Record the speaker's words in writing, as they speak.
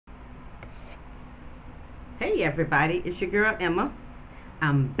Hey everybody, it's your girl Emma.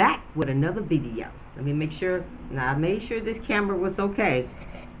 I'm back with another video. Let me make sure, now I made sure this camera was okay.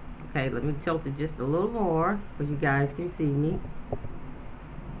 Okay, let me tilt it just a little more so you guys can see me.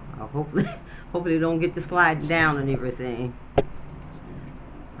 Hopefully, hopefully don't get to slide down and everything.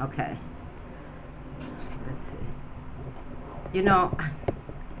 Okay, let's see. You know,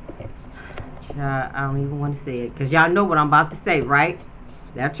 I don't even want to say it because y'all know what I'm about to say, right?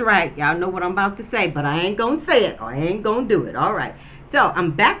 That's right. Y'all know what I'm about to say, but I ain't going to say it or I ain't going to do it. All right. So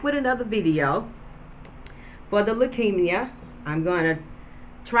I'm back with another video for the leukemia. I'm going to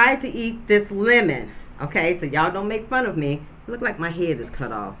try to eat this lemon. Okay, so y'all don't make fun of me. Look like my head is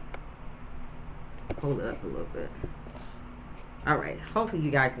cut off. Hold it up a little bit. All right. Hopefully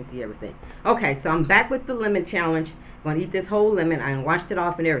you guys can see everything. Okay, so I'm back with the lemon challenge. I'm going to eat this whole lemon. I washed it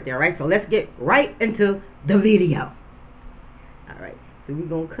off and everything. All right, so let's get right into the video. All right. So we're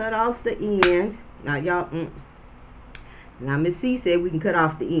going to cut off the end. Now, y'all, now Miss C said we can cut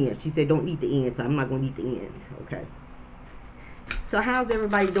off the ends. She said don't eat the ends, so I'm not going to eat the ends. Okay. So how's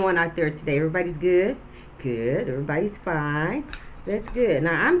everybody doing out there today? Everybody's good? Good. Everybody's fine. That's good.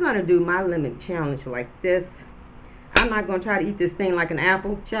 Now, I'm going to do my lemon challenge like this. I'm not going to try to eat this thing like an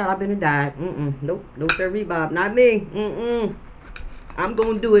apple. Child, I've been to die. Nope. No sirree, Bob. Not me. I'm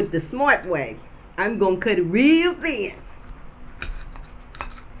going to do it the smart way. I'm going to cut it real thin.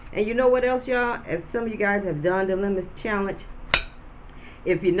 And you know what else, y'all? If some of you guys have done the lemon challenge,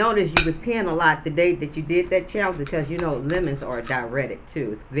 if you notice, you was peeing a lot the day that you did that challenge because, you know, lemons are a diuretic,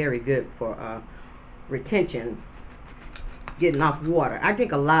 too. It's very good for retention, getting off water. I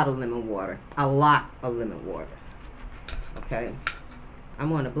drink a lot of lemon water. A lot of lemon water. Okay?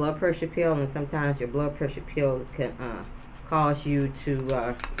 I'm on a blood pressure pill, and sometimes your blood pressure pill can cause you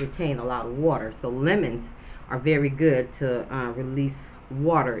to retain a lot of water. So lemons are very good to release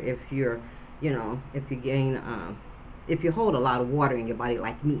water if you're, if you gain, if you hold a lot of water in your body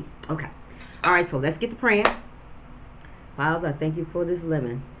like me. Okay. All right, so let's get to praying. Father, I thank you for this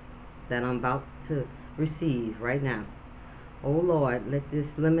lemon that I'm about to receive right now. Oh, Lord, let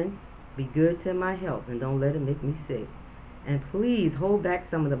this lemon be good to my health and don't let it make me sick. And please hold back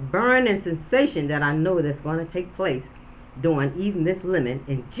some of the burning sensation that I know that's going to take place during eating this lemon.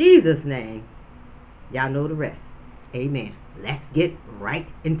 In Jesus' name, y'all know the rest. Amen. Let's get right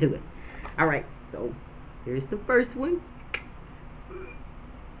into it. All right, so here's the first one.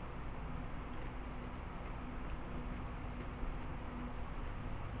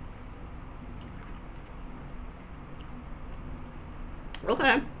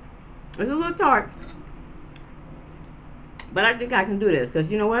 Okay, it's a little tart, but I think I can do this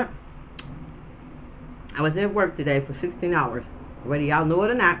because you know what? I was at work today for 16 hours. Whether y'all know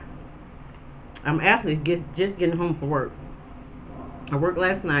it or not, I'm actually just getting home from work. I worked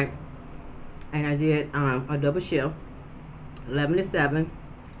last night, and I did a double shift, 11 to 7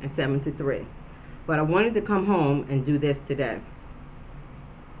 and 7 to 3. But I wanted to come home and do this today.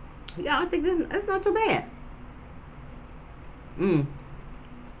 Yeah, I think it's not too bad.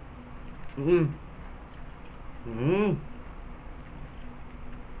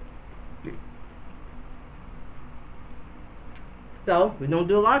 So, we don't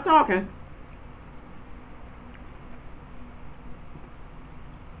do a lot of talking.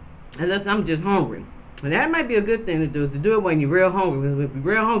 Unless I'm just hungry. And that might be a good thing to do it when you're real hungry. Because if you're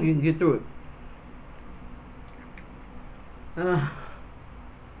real hungry, you can get through it.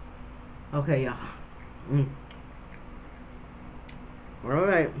 Okay, y'all.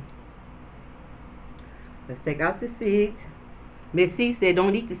 Alright. Let's take out the seeds. Miss C said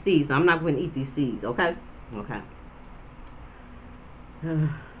don't eat the seeds, so I'm not going to eat these seeds, okay? Okay.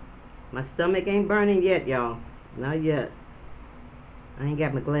 My stomach ain't burning yet, y'all. Not yet. I ain't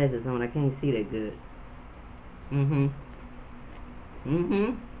got my glasses on. I can't see that good. Can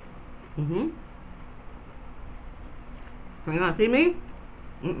y'all see me?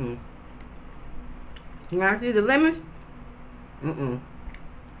 Can y'all see the lemons?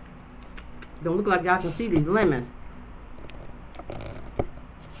 Don't look like y'all can see these lemons.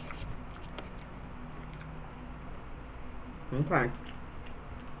 Okay.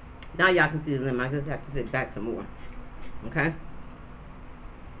 Now y'all can see the lemon. I just have to sit back some more. Okay.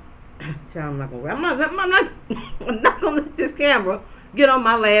 Child, I'm not gonna let this camera get on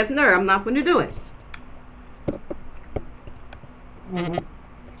my last nerve. I'm not gonna do it.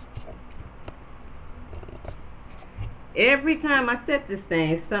 Every time I set this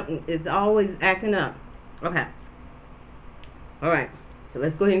thing, something is always acting up. Okay. Alright. So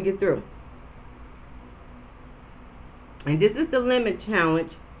let's go ahead and get through. And this is the lemon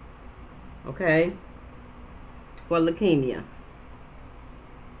challenge. Okay. For leukemia.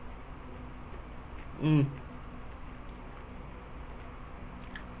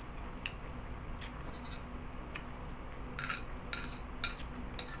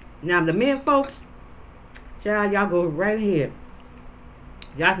 Now the men folks, child, y'all go right ahead.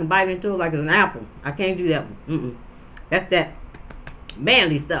 Y'all can bite into it like it's an apple. I can't do that one. That's that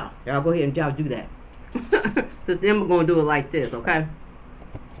manly stuff. Y'all go ahead and y'all do that. So then we're gonna do it like this, okay?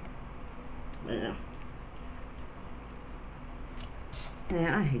 Yeah.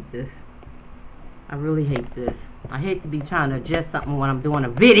 Man, I hate this. I really hate this. I hate to be trying to adjust something when I'm doing a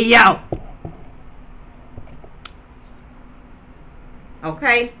video.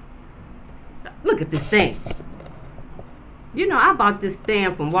 Okay? Look at this thing. You know, I bought this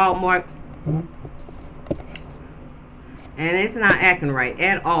stand from Walmart. And it's not acting right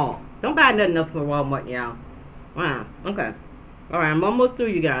at all. Don't buy nothing else from Walmart, y'all. Wow. Okay. Alright, I'm almost through,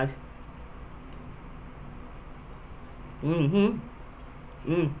 you guys. This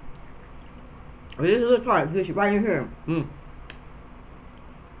is a little tart. This is right in here.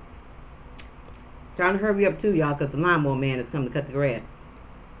 Trying to hurry up too, y'all, because the lawnmower man is coming to cut the grass.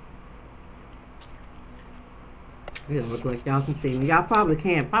 Yeah, look like y'all can see me. Y'all probably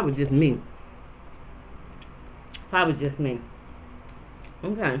can't. Probably just me. Probably just me.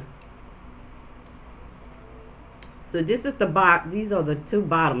 Okay. So this is the these are the two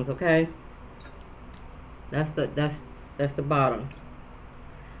bottoms, okay? That's the bottom.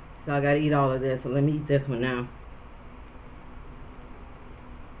 So I gotta eat all of this. So let me eat this one now.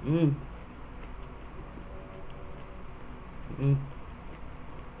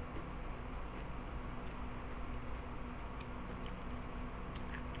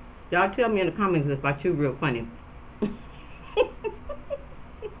 Y'all tell me in the comments if I chew real funny.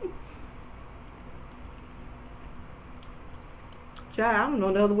 Child, I don't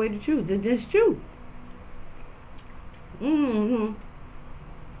know the other way to chew. Just chew.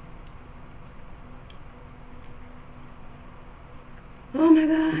 Oh my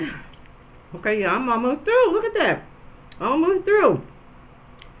God. Okay, yeah, I'm almost through. Look at that. Almost through.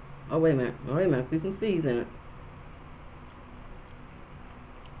 Oh, wait a minute. Oh, wait a minute. See some seeds in it.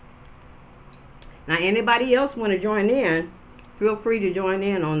 Now, anybody else want to join in, feel free to join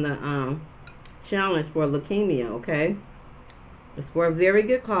in on the challenge for leukemia, okay? It's for a very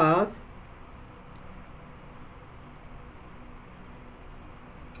good cause.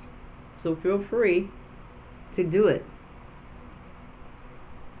 So feel free to do it.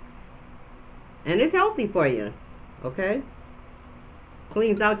 And it's healthy for you, okay?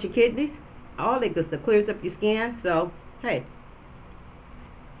 Cleans out your kidneys. All that good stuff. Clears up your skin. So, hey.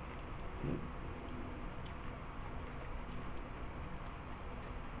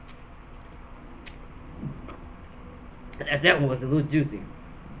 That one was a little juicy.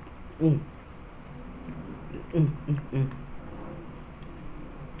 The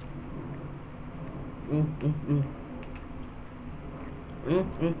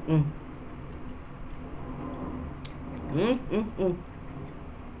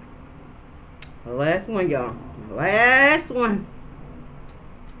last one, y'all. Last one.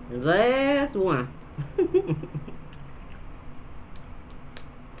 Last one.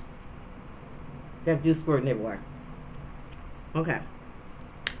 That juice squirting everywhere. Okay.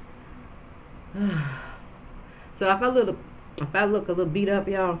 So if I look a little beat up,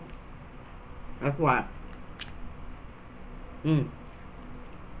 y'all, that's why.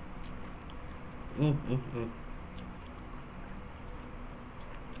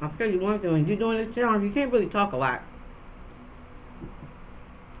 I'll tell you one thing, when you're doing this challenge, you can't really talk a lot.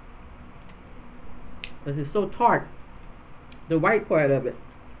 Because it's so tart. The white part of it.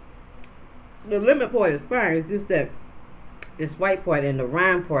 The lemon part is fine. It's just that this white part and the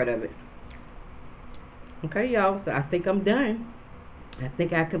rind part of it. Okay, y'all. So I think I'm done. I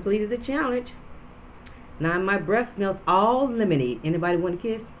think I completed the challenge. Now my breath smells all lemony. Anybody want a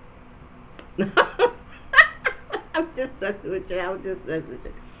kiss? I'm just messing with you. I'm just messing with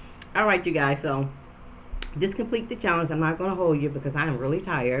you. All right, you guys. So just complete the challenge. I'm not going to hold you because I am really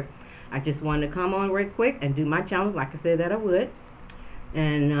tired. I just wanted to come on right quick and do my challenge like I said that I would.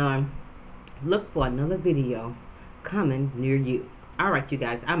 And look for another video coming near you. All right, you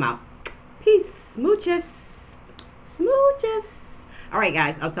guys. I'm out. Peace. Smooches. Smooches. All right,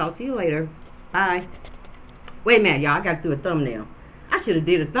 guys. I'll talk to you later. Bye. Wait a minute, y'all. I got to do a thumbnail. I should have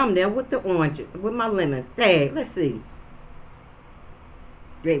did a thumbnail with the orange, with my lemons. Dang, let's see.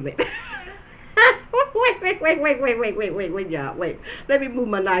 Wait. wait, y'all. Wait. Let me move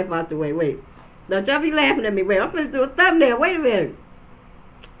my knife out the way. Wait. Don't y'all be laughing at me. Wait, I'm going to do a thumbnail. Wait a minute.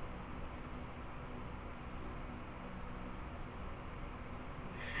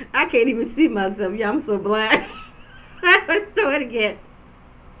 I can't even see myself. Yeah, I'm so blind. Let's do it again.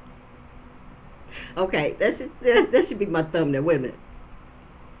 Okay, that should be my thumbnail. Wait a minute.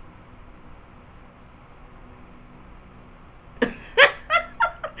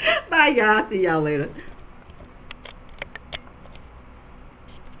 Bye, y'all. See y'all later.